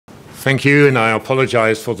Thank you, and I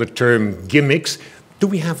apologize for the term gimmicks. Do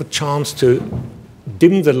we have a chance to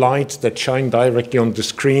dim the lights that shine directly on the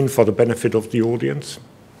screen for the benefit of the audience?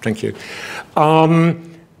 Thank you.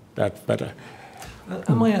 That's better.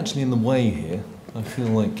 Am I actually in the way here? I feel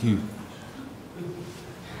like you...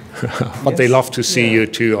 But yes, they love to see you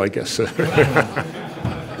too, I guess.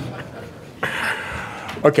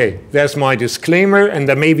 Okay, there's my disclaimer, and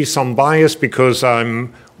there may be some bias because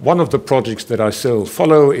one of the projects that I still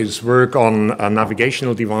follow is work on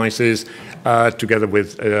navigational devices together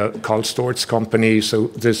with Karl Storz company, so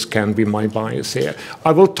this can be my bias here.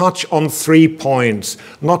 I will touch on 3 points,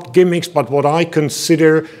 not gimmicks, but what I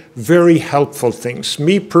consider very helpful things.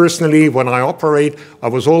 Me personally, when I operate, I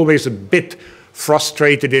was always a bit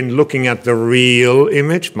frustrated in looking at the real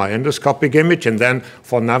image, my endoscopic image, and then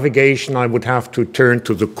for navigation I would have to turn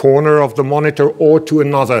to the corner of the monitor or to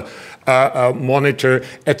another monitor,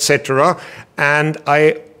 etc. And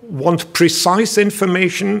I want precise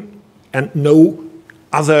information and no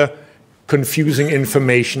other confusing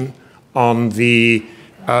information on the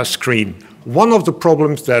screen. One of the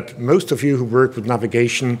problems that most of you who work with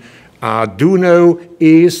navigation do know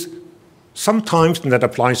is sometimes, and that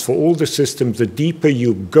applies for all the systems, the deeper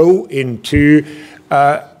you go into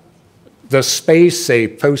the space, say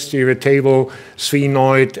posterior table,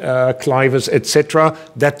 sphenoid, clivus, etc.,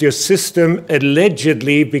 that your system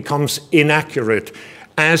allegedly becomes inaccurate.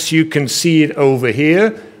 As you can see it over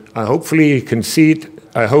here, hopefully you can see it,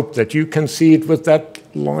 I hope that you can see it with that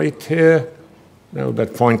light here. No,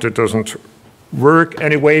 that pointer doesn't work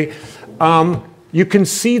anyway. You can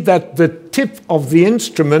see that the tip of the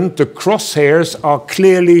instrument, the crosshairs, are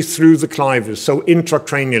clearly through the clivus, so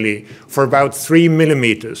intracranially, for about 3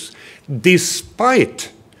 millimeters.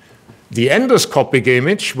 Despite the endoscopic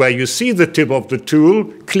image, where you see the tip of the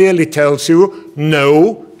tool, clearly tells you,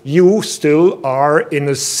 no, you still are in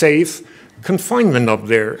a safe confinement up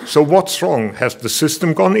there. So what's wrong? Has the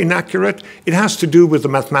system gone inaccurate? It has to do with the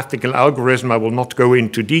mathematical algorithm. I will not go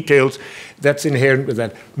into details. That's inherent with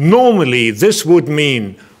that. Normally, this would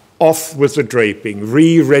mean off with the draping,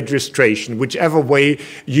 re-registration, whichever way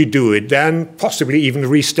you do it, then possibly even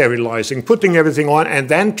re-sterilizing, putting everything on, and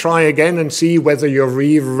then try again and see whether your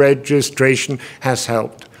re-registration has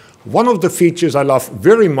helped. One of the features I love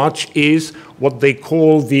very much is what they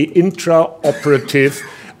call the intraoperative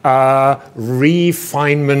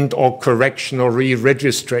refinement or correction or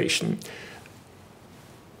re-registration.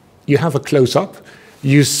 You have a close-up.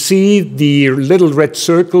 You see the little red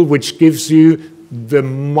circle which gives you the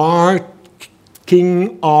marking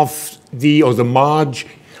of the, or the marge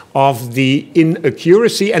of the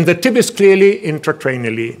inaccuracy, and the tip is clearly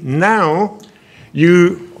intracranially. Now,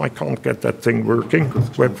 I can't get that thing working.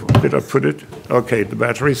 Where did I put it? Okay, the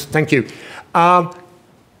batteries, thank you.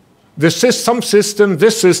 This system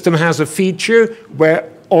has a feature where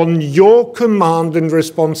on your command and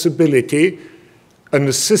responsibility, an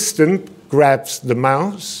assistant grabs the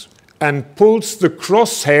mouse and pulls the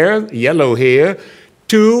crosshair, yellow here,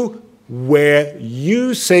 to where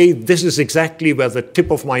you say, this is exactly where the tip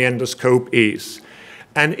of my endoscope is.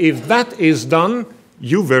 And if that is done,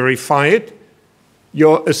 you verify it.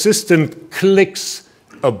 Your assistant clicks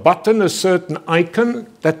a button, a certain icon,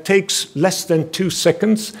 that takes less than 2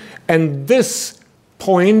 seconds. And this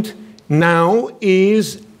point now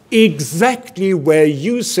is exactly where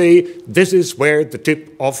you say, this is where the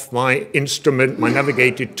tip of my instrument, my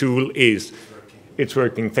navigated tool is. It's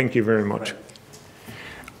working. Thank you very much.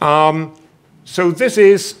 So this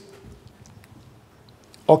is,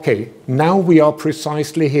 okay, now we are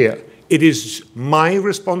precisely here. It is my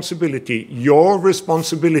responsibility, your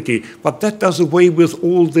responsibility, but that does away with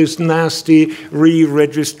all this nasty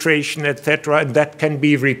re-registration, etc., and that can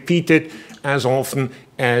be repeated as often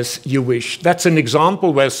as you wish. That's an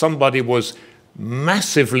example where somebody was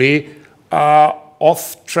massively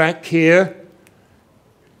off track here.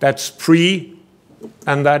 That's pre,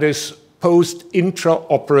 and that is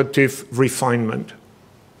post-intraoperative refinement.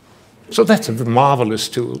 So that's a marvelous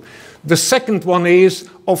tool. The second one is,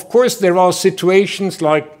 of course, there are situations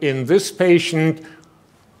like in this patient,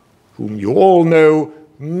 whom you all know,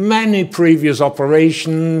 many previous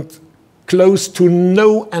operations, close to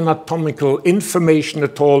no anatomical information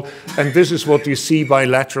at all, and this is what you see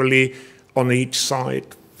bilaterally on each side.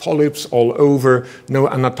 Polyps all over, no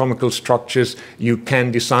anatomical structures you can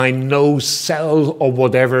design, no cell or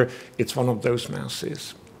whatever. It's one of those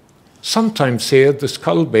masses. Sometimes here the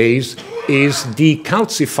skull base is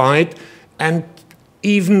decalcified, and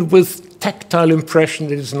even with tactile impression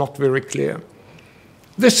it is not very clear.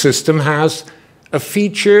 This system has a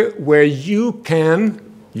feature where you can,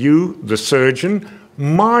 you, the surgeon,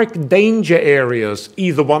 mark danger areas,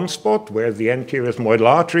 either one spot where the anterior ethmoidal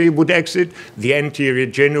artery would exit, the anterior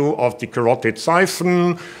genu of the carotid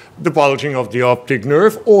siphon, the bulging of the optic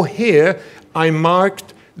nerve, or here I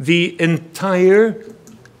marked the entire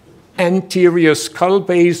anterior skull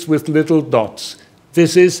base with little dots.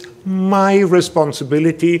 This is my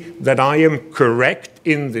responsibility that I am correct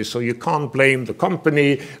in this, so you can't blame the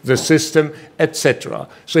company, the system, etc.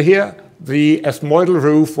 So here the ethmoidal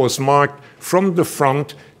roof was marked from the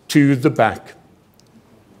front to the back.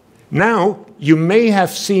 Now, you may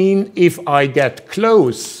have seen, if I get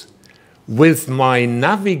close with my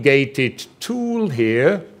navigated tool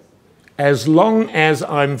here, as long as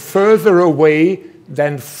I'm further away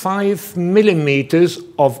than 5 millimeters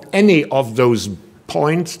of any of those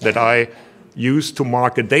points that I use to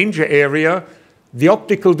mark a danger area, the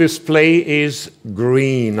optical display is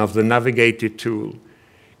green of the navigated tool.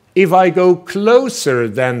 If I go closer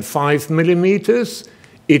than 5 millimeters,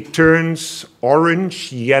 it turns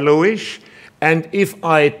orange, yellowish, and if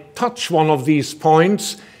I touch one of these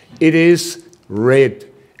points, it is red.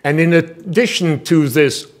 And in addition to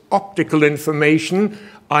this optical information,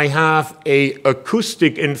 I have a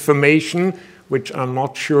acoustic information, which I'm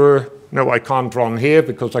not sure. No, I can't run here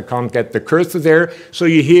because I can't get the cursor there. So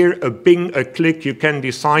you hear a bing, a click, you can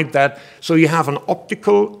decide that. So you have an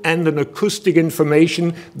optical and an acoustic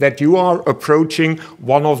information that you are approaching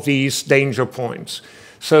one of these danger points.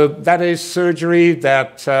 So that is surgery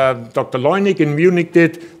that Dr. Leunig in Munich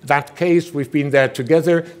did. That case, we've been there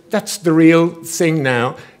together. That's the real thing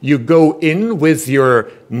now. You go in with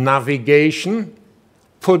your navigation,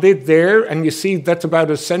 put it there, and you see that's about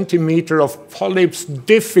 1 centimeter of polyps,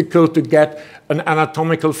 difficult to get an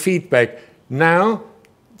anatomical feedback. Now,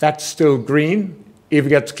 that's still green. If it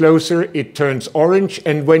gets closer, it turns orange,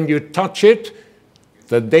 and when you touch it,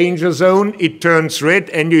 the danger zone, it turns red,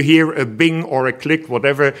 and you hear a bing or a click,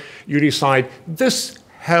 whatever you decide. This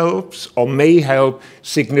helps or may help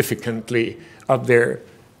significantly up there.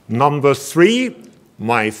 Number 3,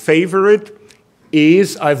 my favorite,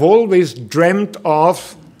 is I've always dreamt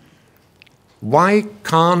of, why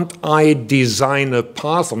can't I design a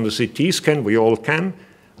path on the CT scan, we all can,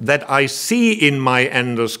 that I see in my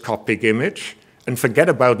endoscopic image, and forget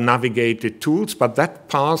about navigated tools, but that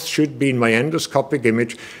path should be in my endoscopic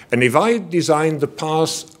image. And if I design the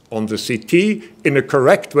path on the CT in a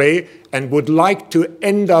correct way and would like to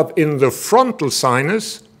end up in the frontal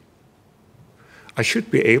sinus, I should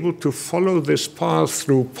be able to follow this path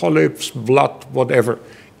through polyps, blood, whatever,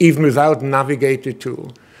 even without navigated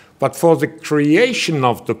tool. But for the creation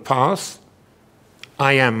of the path,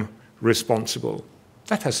 I am responsible.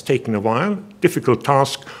 That has taken a while, difficult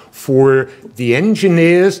task for the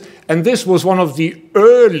engineers, and this was one of the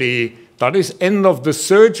early, that is, end of the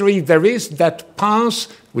surgery. There is that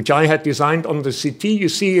path, which I had designed on the CT. You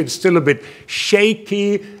see it's still a bit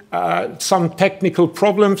shaky, some technical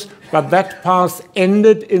problems, but that path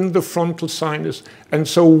ended in the frontal sinus. And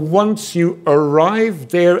so once you arrive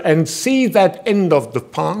there and see that end of the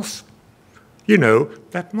path, you know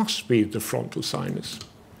that must be the frontal sinus.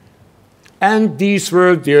 And these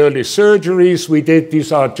were the early surgeries we did.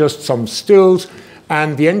 These are just some stills,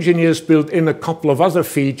 and the engineers built in a couple of other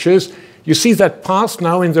features. You see that path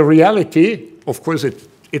now in the reality. Of course,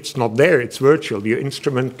 it's not there, it's virtual. Your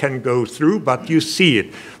instrument can go through, but you see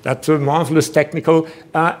it. That's a marvelous technical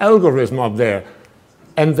algorithm up there.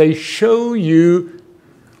 And they show you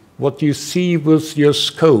what you see with your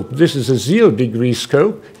scope. This is a 0-degree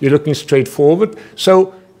scope. You're looking straight forward.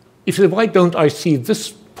 So if you say, why don't I see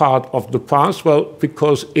this part of the path? Well,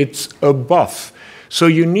 because it's above. So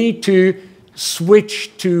you need to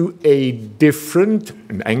switch to a different,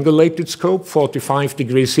 an angulated scope, 45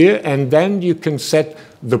 degrees here, and then you can set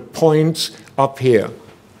the points up here.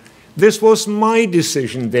 This was my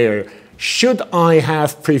decision there. Should I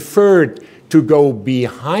have preferred to go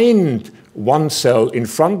behind one cell in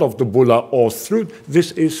front of the bulla or through?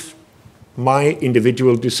 This is my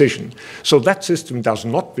individual decision. So that system does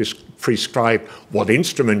not prescribe what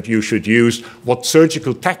instrument you should use, what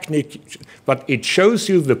surgical technique, but it shows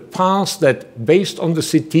you the path that, based on the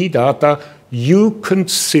CT data, you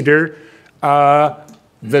consider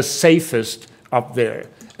the safest up there.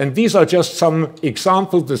 And these are just some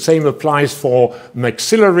examples. The same applies for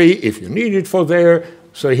maxillary, if you need it for there.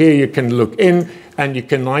 So here you can look in, and you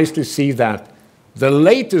can nicely see that. The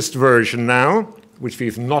latest version now, which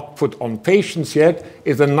we've not put on patients yet,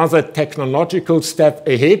 is another technological step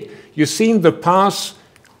ahead. You've seen the path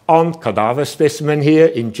on cadaver specimen here,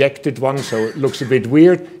 injected one, so it looks a bit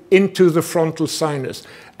weird, into the frontal sinus.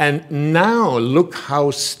 And now look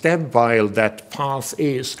how sterile that path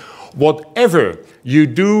is. Whatever you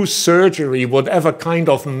do surgery, whatever kind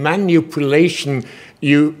of manipulation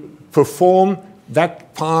you perform,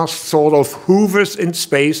 that path sort of hovers in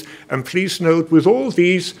space. And please note, with all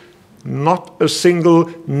these, not a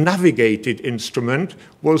single navigated instrument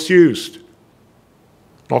was used.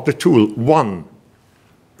 Not a tool, one.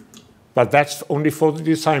 But that's only for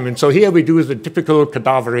the assignment. So here we do the typical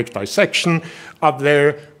cadaveric dissection up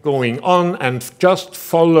there going on and just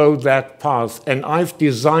follow that path. And I've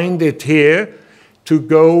designed it here to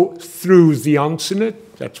go through the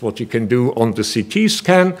uncinate. That's what you can do on the CT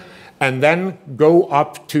scan. And then go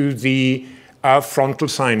up to the frontal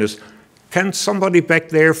sinus. Can somebody back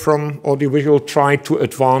there from audiovisual try to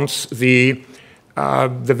advance the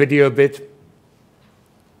video a bit?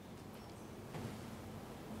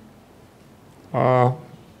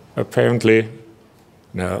 Apparently,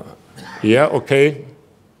 no. Yeah, okay.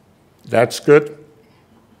 That's good.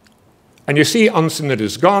 And you see, uncinate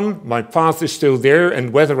is gone. My path is still there.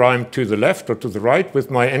 And whether I'm to the left or to the right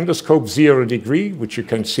with my endoscope 0 degree, which you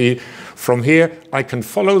can see from here, I can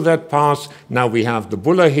follow that path. Now we have the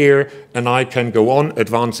bulla here, and I can go on,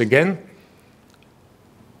 advance again.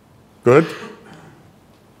 Good.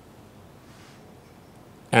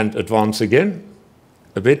 And advance again.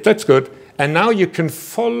 A bit, that's good. And now you can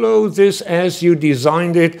follow this as you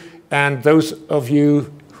designed it. And those of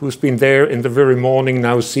you who's been there in the very morning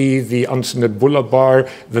now see the uncinate bulla bar,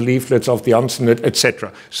 the leaflets of the uncinate,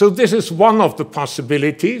 etc. So this is one of the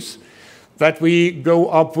possibilities that we go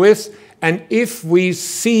up with. And if we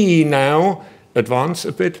see now, advance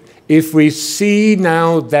a bit, if we see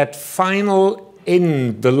now that final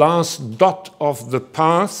end, the last dot of the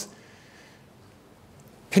path,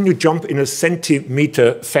 can you jump in a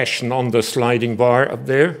centimeter fashion on the sliding bar up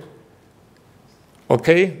there?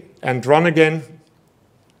 Okay, and run again.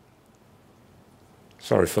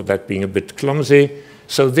 Sorry for that being a bit clumsy.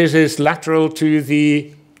 So this is lateral to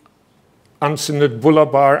the uncinate bulla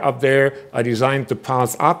bar up there. I designed the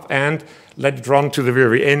path up and let it run to the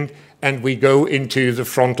very end, and we go into the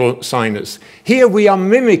frontal sinus. Here we are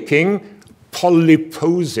mimicking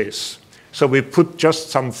polyposis. So we put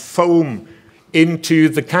just some foam into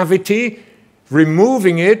the cavity,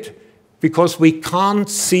 removing it because we can't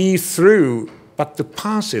see through, but the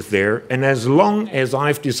path is there. And as long as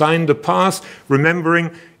I've designed the path,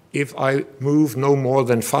 remembering if I move no more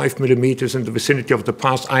than 5 millimeters in the vicinity of the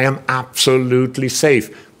path, I am absolutely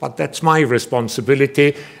safe. But that's my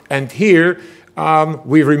responsibility. And here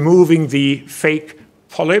we're removing the fake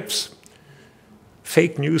polyps.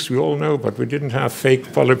 Fake news, we all know, but we didn't have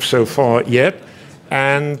fake polyps so far yet.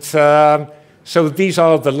 And so these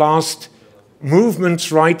are the last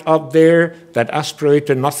movements right up there. That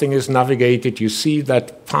aspirator, nothing is navigated. You see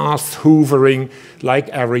that path hovering like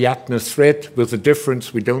Ariadne thread, with the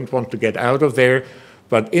difference we don't want to get out of there.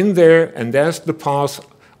 But in there, and there's the path.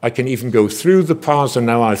 I can even go through the path, and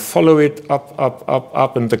now I follow it up, up, up,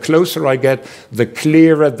 up. And the closer I get, the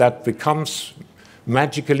clearer that becomes,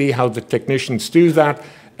 magically how the technicians do that.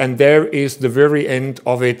 And there is the very end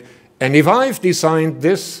of it. And if I've designed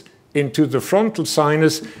this into the frontal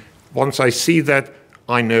sinus, once I see that,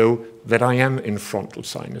 I know that I am in frontal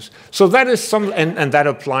sinus. So that is some, and that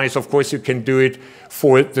applies, of course, you can do it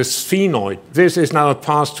for the sphenoid. This is now a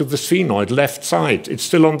path to the sphenoid, left side. It's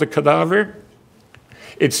still on the cadaver.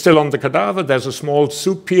 It's still on the cadaver. There's a small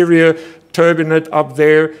superior turbinate up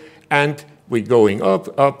there, and we're going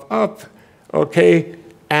up, up, up, okay?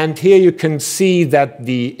 And here you can see that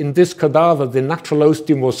in this cadaver, the natural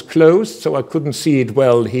ostium was closed, so I couldn't see it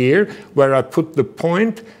well here, where I put the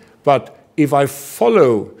point. But if I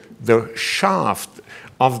follow the shaft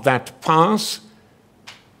of that path,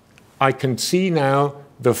 I can see now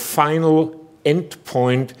the final end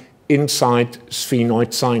point inside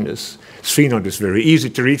sphenoid sinus. Sphenoid is very easy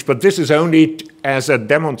to reach, but this is only as a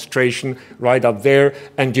demonstration right up there.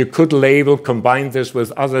 And you could label, combine this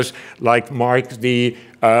with others, like mark the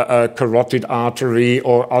carotid artery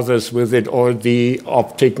or others with it, or the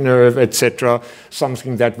optic nerve, etc.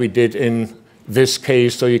 Something that we did in this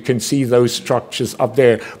case, so you can see those structures up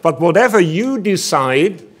there. But whatever you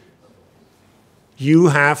decide, you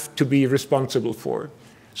have to be responsible for.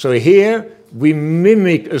 So here we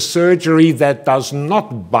mimic a surgery that does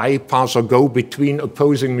not bypass or go between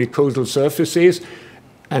opposing mucosal surfaces.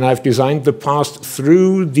 And I've designed the path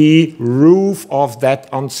through the roof of that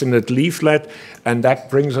uncinate leaflet, and that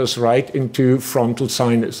brings us right into frontal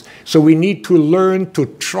sinus. So we need to learn to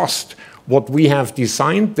trust what we have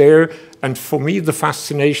designed there, And for me, the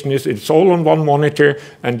fascination is it's all on one monitor,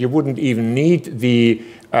 and you wouldn't even need the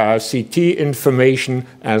CT information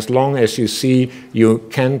as long as you see you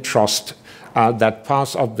can trust that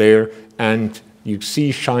pass up there, and you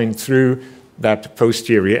see shine through that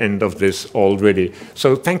posterior end of this already.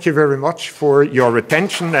 So thank you very much for your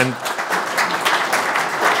attention, and